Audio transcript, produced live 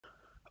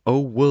Oh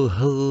well,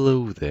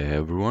 hello there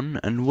everyone,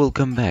 and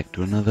welcome back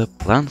to another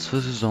Plants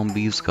vs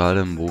Zombies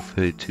Garden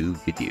Warfare 2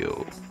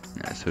 video.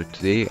 So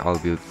today I'll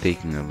be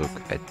taking a look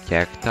at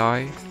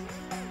cacti.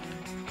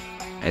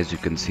 As you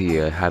can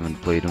see, I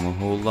haven't played them a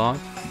whole lot,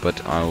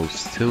 but I'll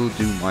still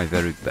do my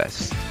very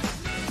best.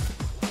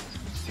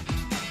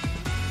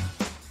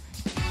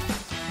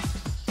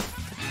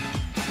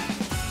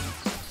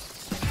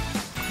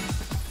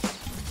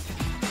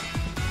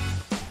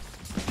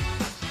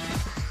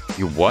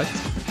 You what?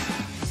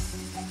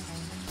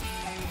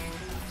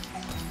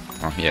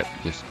 Oh yeah,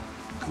 just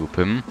group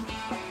him.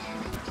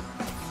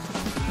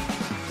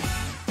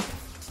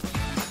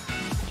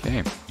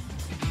 Okay.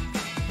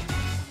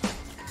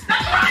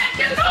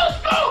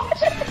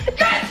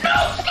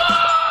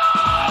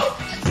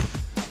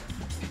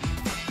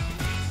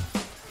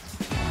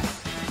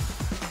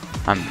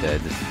 I'm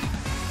dead.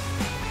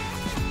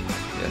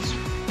 Yes.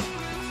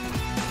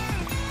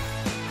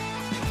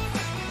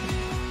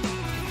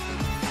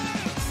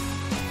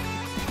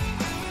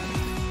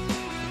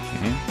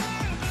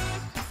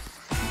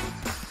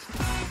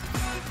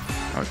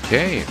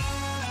 Okay.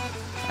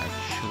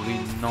 Actually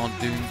not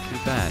doing too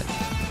bad.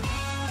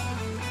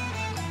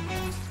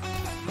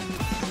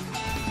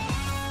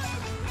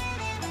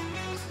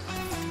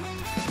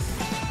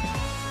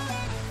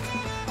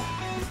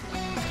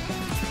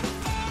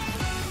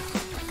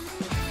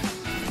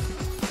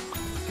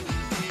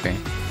 Okay.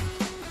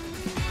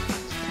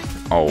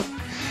 Oh.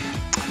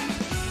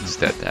 It's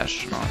that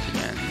astronaut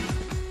again.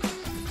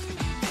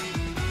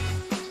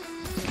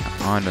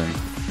 I don't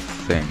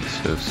think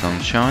so,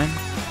 sunshine.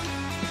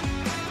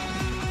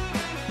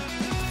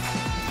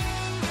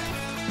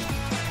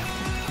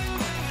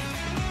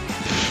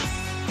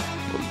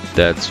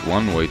 That's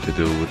one way to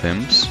deal with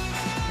imps.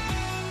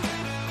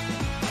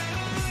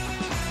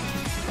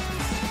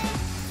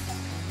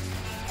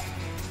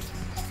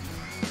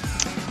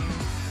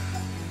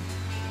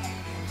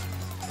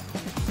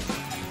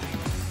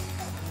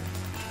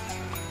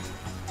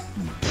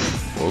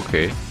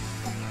 Okay.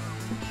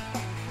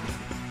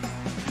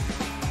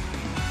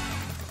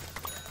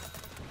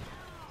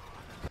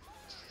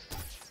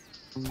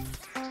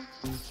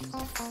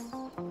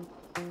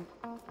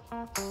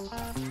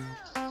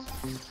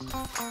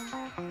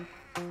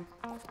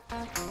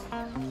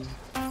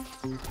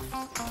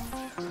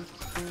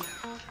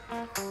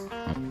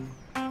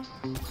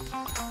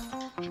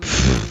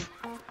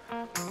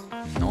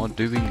 Not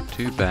doing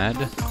too bad.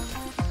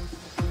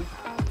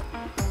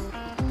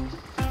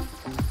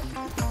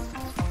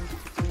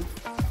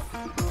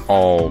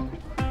 Oh.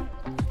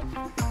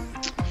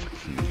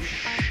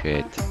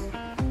 Shit.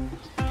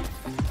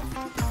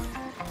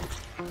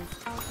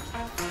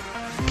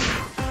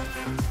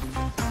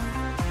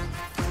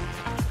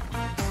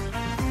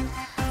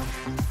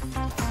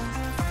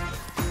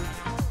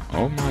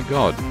 Oh my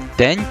god.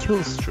 10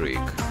 kill streak.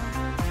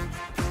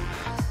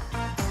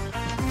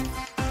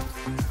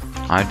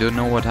 I don't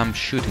know what I'm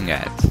shooting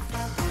at.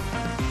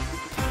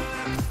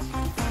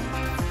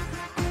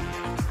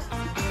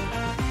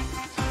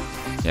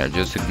 Yeah,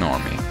 just ignore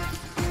me.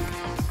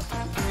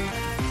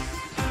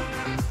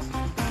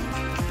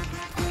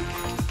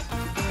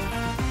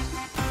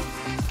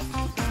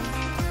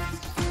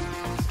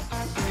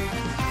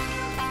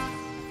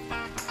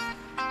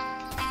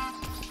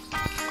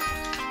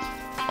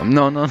 Oh,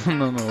 no,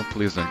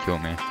 please don't kill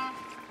me.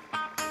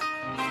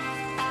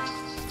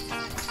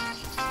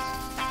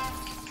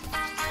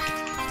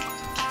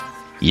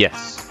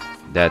 Yes,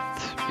 that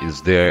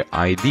is the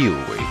ideal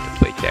way to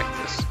play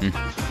cactus.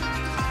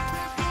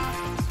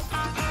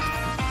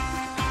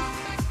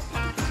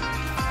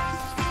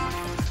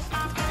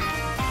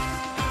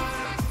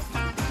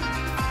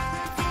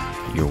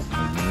 You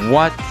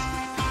what?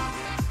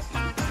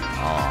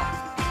 Oh.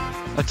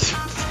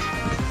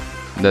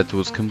 That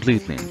was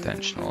completely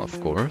intentional, of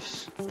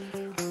course.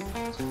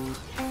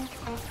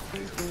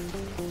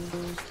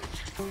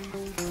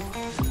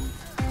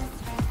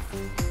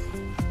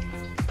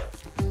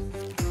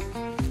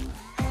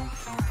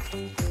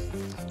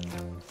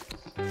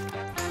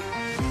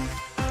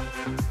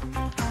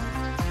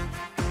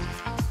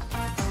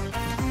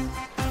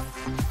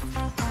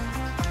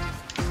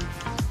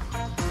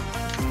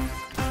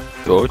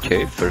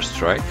 Okay, first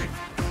strike.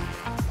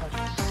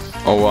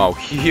 Oh wow,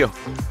 here!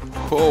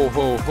 Ho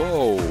ho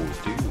ho,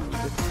 dude!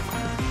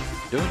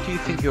 Don't you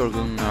think you're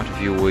going out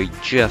of your way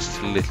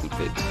just a little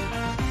bit?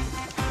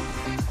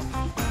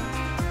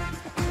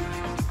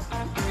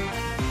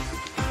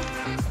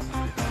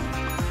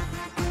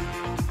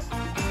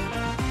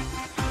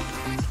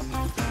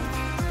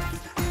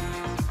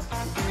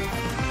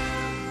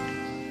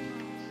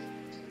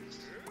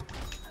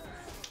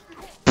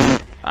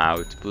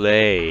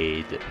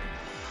 Outplayed.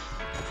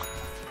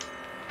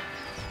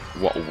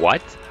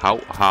 What? How?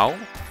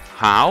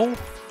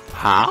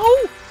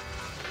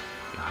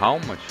 How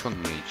much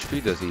fucking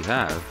HP does he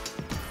have?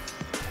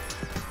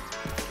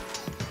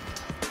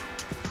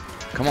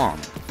 Come on.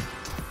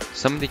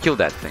 Somebody kill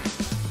that thing.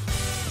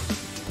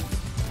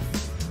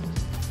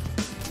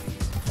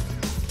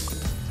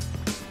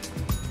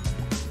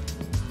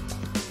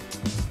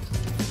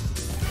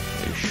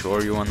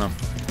 sure you wanna?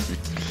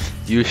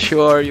 You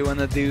sure you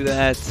wanna do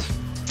that?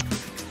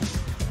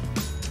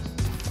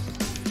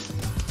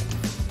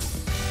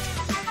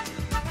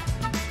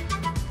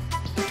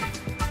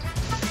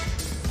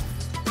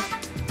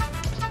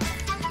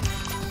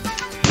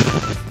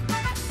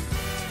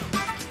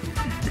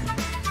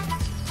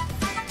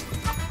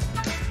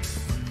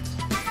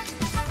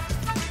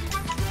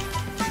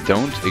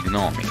 Don't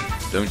ignore me.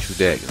 Don't you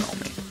dare ignore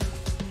me.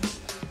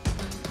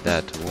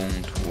 That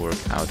won't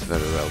work out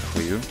very well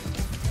for you.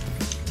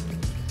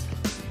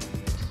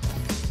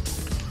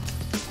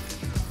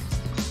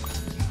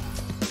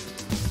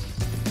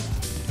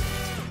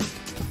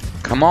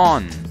 Come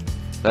on!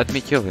 Let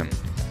me kill him.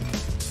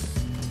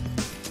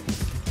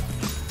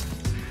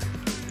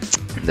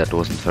 That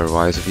wasn't very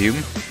wise of you.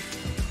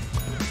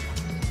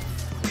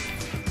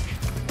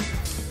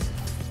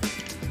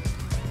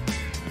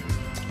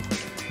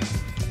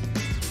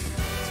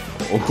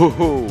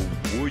 Oh,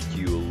 would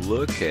you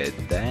look at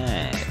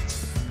that?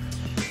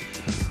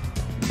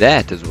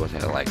 That is what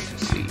I like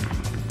to see.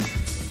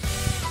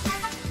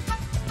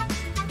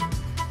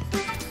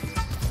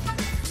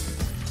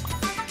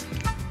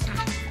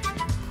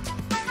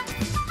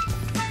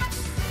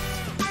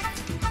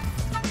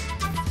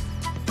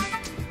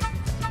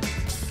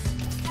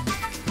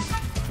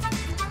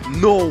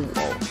 No!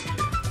 Oh,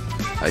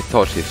 I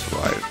thought he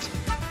survived.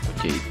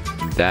 Okay,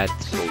 that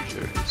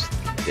soldier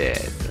is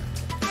dead.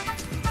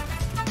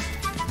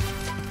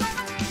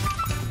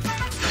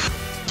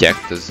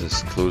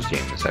 Cactus's close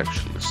game is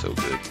actually so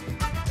good.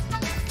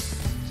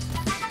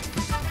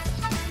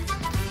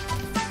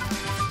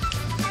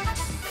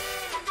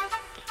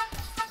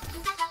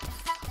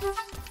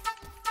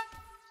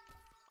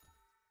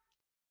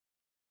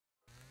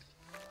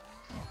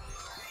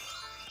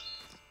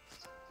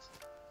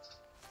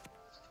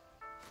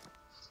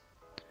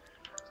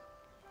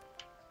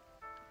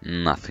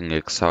 Nothing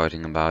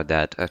exciting about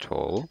that at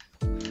all.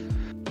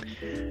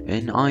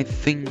 And I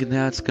think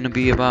that's gonna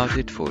be about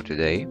it for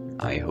today.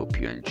 I hope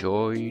you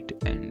enjoyed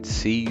and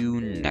see you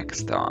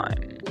next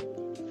time.